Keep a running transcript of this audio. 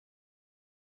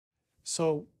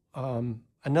So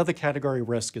another category of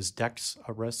risk is DEX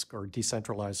risk or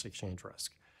Decentralized Exchange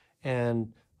risk.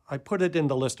 And I put it in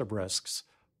the list of risks,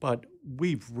 but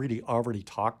we've really already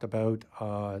talked about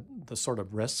the sort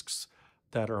of risks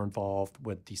that are involved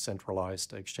with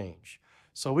decentralized exchange.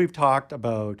 So we've talked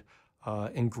about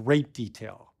in great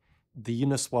detail the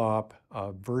Uniswap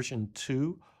version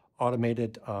 2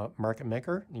 automated market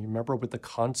maker. You remember with the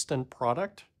constant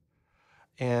product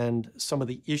and some of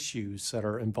the issues that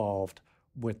are involved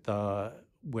with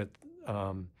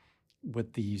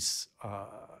these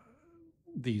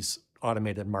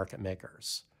automated market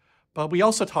makers. But we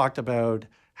also talked about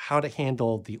how to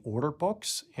handle the order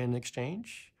books in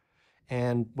exchange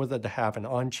and whether to have an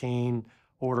on-chain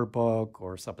order book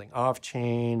or something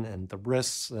off-chain and the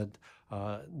risks that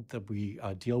we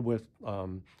deal with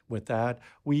that.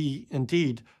 We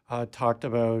indeed talked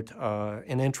about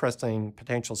an interesting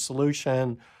potential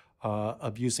solution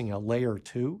of using a layer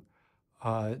 2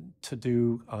 to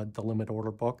do the limit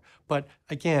order book. But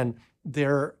again,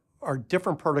 there are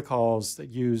different protocols that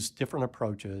use different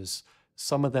approaches.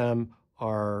 Some of them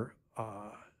are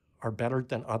better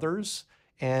than others,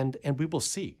 and we will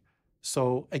see.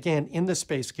 So again, in this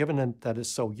space, given that it's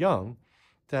so young,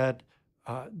 that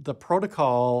the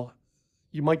protocol,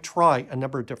 you might try a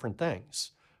number of different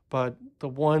things, but the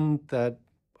one that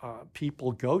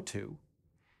people go to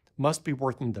must be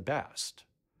working the best.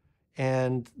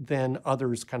 And then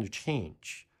others kind of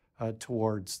change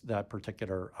towards that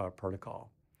particular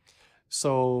protocol.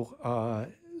 So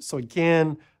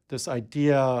again, this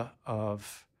idea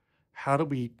of how do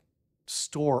we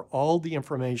store all the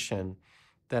information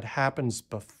that happens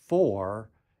before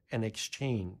an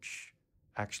exchange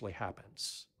actually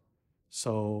happens.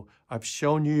 So I've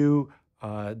shown you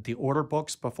the order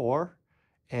books before,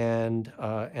 and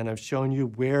I've shown you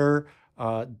where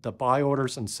the buy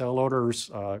orders and sell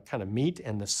orders kind of meet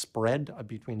and the spread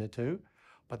between the two.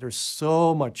 But there's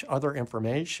so much other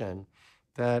information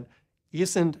that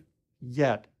isn't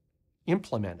yet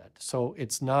implemented. So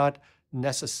it's not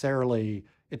necessarily,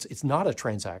 it's not a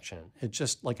transaction. It's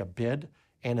just like a bid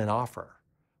and an offer.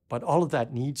 But all of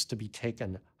that needs to be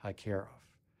taken care of.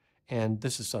 And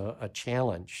this is a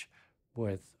challenge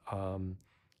with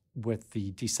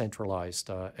the decentralized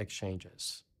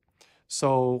exchanges.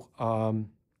 So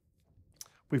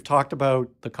we've talked about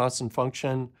the constant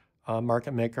function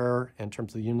market maker in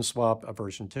terms of the Uniswap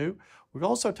version 2. We've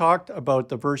also talked about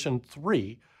the version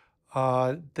 3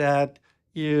 that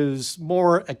is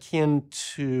more akin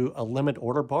to a limit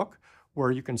order book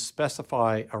where you can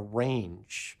specify a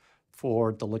range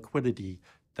for the liquidity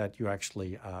that you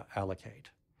actually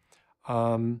allocate.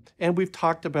 And we've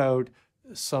talked about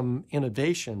some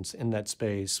innovations in that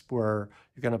space where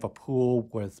you're going to have a pool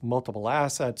with multiple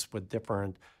assets with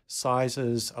different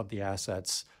sizes of the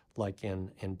assets, like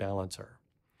in Balancer.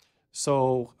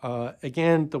 So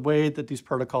again, the way that these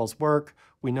protocols work,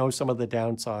 we know some of the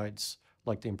downsides,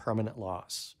 like the impermanent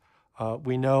loss.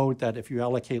 We know that if you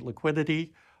allocate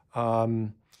liquidity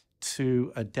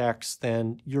to a DEX,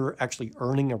 then you're actually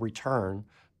earning a return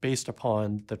based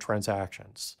upon the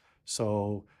transactions.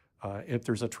 So if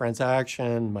there's a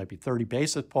transaction, might be 30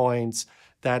 basis points,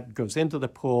 that goes into the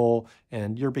pool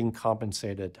and you're being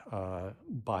compensated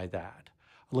by that.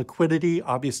 Liquidity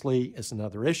obviously is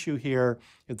another issue here.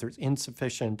 If there's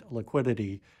insufficient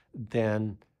liquidity,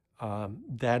 then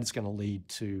that is going to lead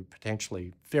to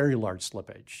potentially very large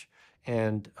slippage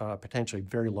and potentially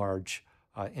very large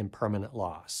impermanent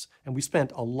loss. And we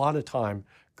spent a lot of time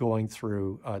going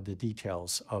through the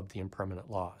details of the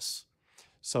impermanent loss.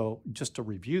 So just to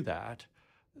review that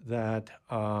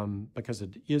because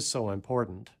it is so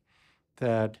important,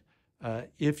 that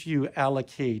if you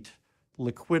allocate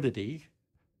liquidity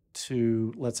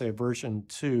to, let's say, version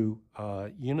 2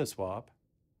 Uniswap,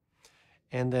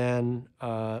 and then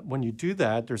when you do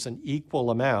that, there's an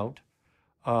equal amount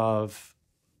of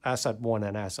asset 1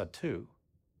 and asset 2.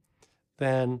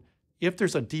 Then if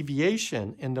there's a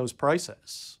deviation in those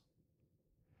prices,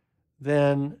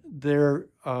 then there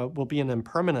will be an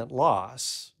impermanent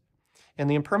loss. And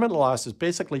the impermanent loss is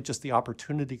basically just the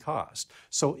opportunity cost.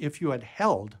 So if you had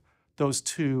held those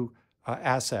two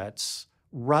assets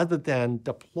rather than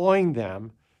deploying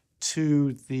them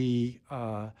to the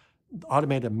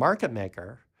automated market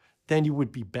maker, then you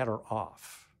would be better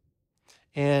off.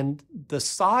 And the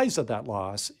size of that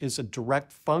loss is a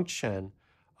direct function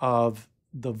of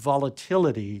the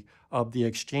volatility of the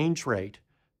exchange rate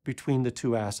between the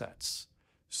two assets.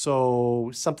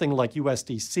 So something like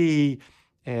USDC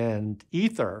and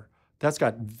Ether, that's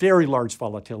got very large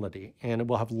volatility and it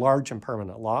will have large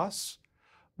impermanent loss.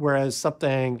 Whereas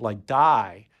something like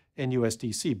DAI and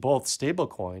USDC, both stable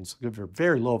coins, have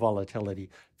very low volatility,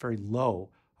 very low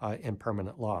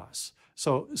impermanent loss.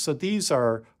 So these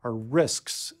are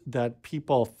risks that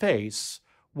people face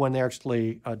when they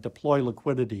actually deploy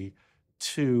liquidity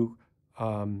to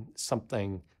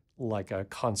something like a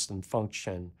constant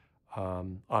function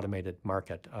automated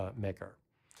market maker.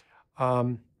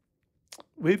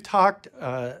 We've talked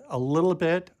a little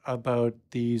bit about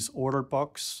these order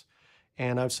books,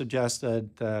 and I've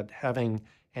suggested that having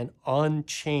an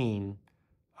on-chain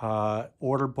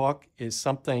order book is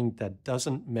something that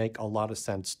doesn't make a lot of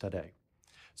sense today.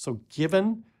 So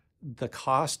given the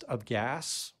cost of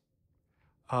gas,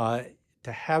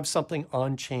 to have something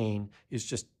on-chain is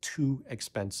just too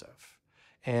expensive.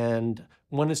 And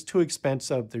when it's too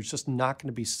expensive, there's just not going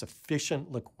to be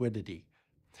sufficient liquidity.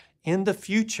 In the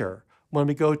future, when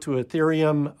we go to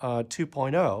Ethereum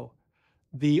 2.0,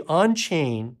 the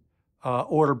on-chain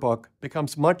order book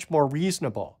becomes much more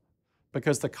reasonable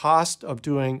because the cost of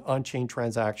doing on-chain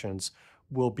transactions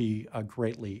will be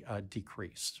greatly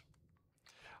decreased.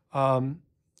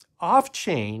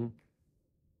 Off-chain,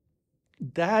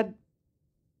 that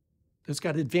has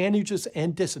got advantages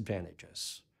and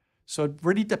disadvantages. So it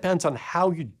really depends on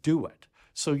how you do it.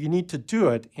 So you need to do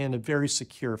it in a very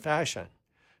secure fashion.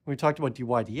 When we talked about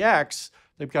DYDX,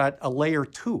 they've got a layer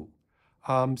 2.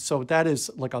 So that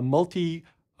is like a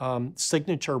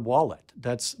multi-signature wallet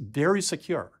that's very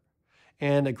secure.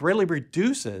 And it greatly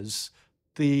reduces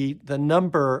the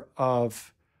number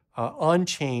of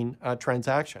on-chain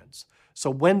transactions. So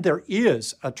when there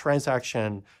is a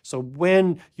transaction, so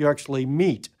when you actually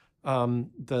meet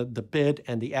the bid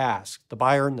and the ask, the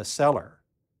buyer and the seller,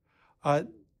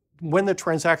 when the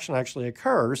transaction actually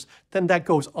occurs, then that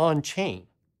goes on-chain.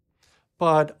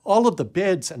 But all of the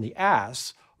bids and the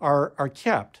asks are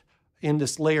kept in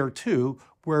this layer 2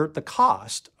 where the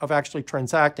cost of actually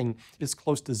transacting is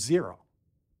close to zero.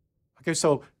 Okay,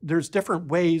 so there's different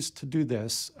ways to do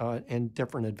this and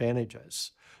different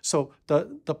advantages. So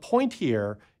the point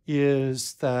here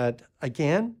is that,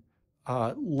 again,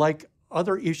 like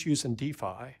other issues in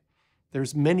DeFi,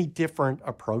 there's many different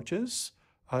approaches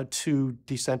to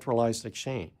decentralized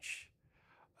exchange.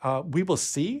 We will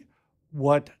see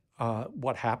what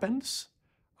happens,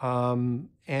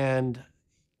 and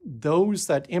those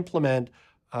that implement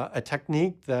a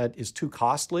technique that is too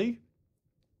costly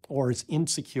or is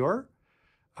insecure,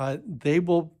 they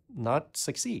will not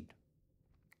succeed.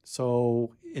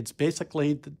 So it's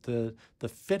basically the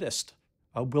fittest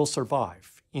will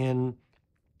survive in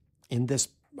this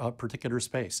particular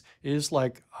space. It is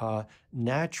like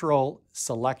natural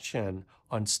selection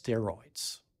on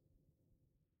steroids.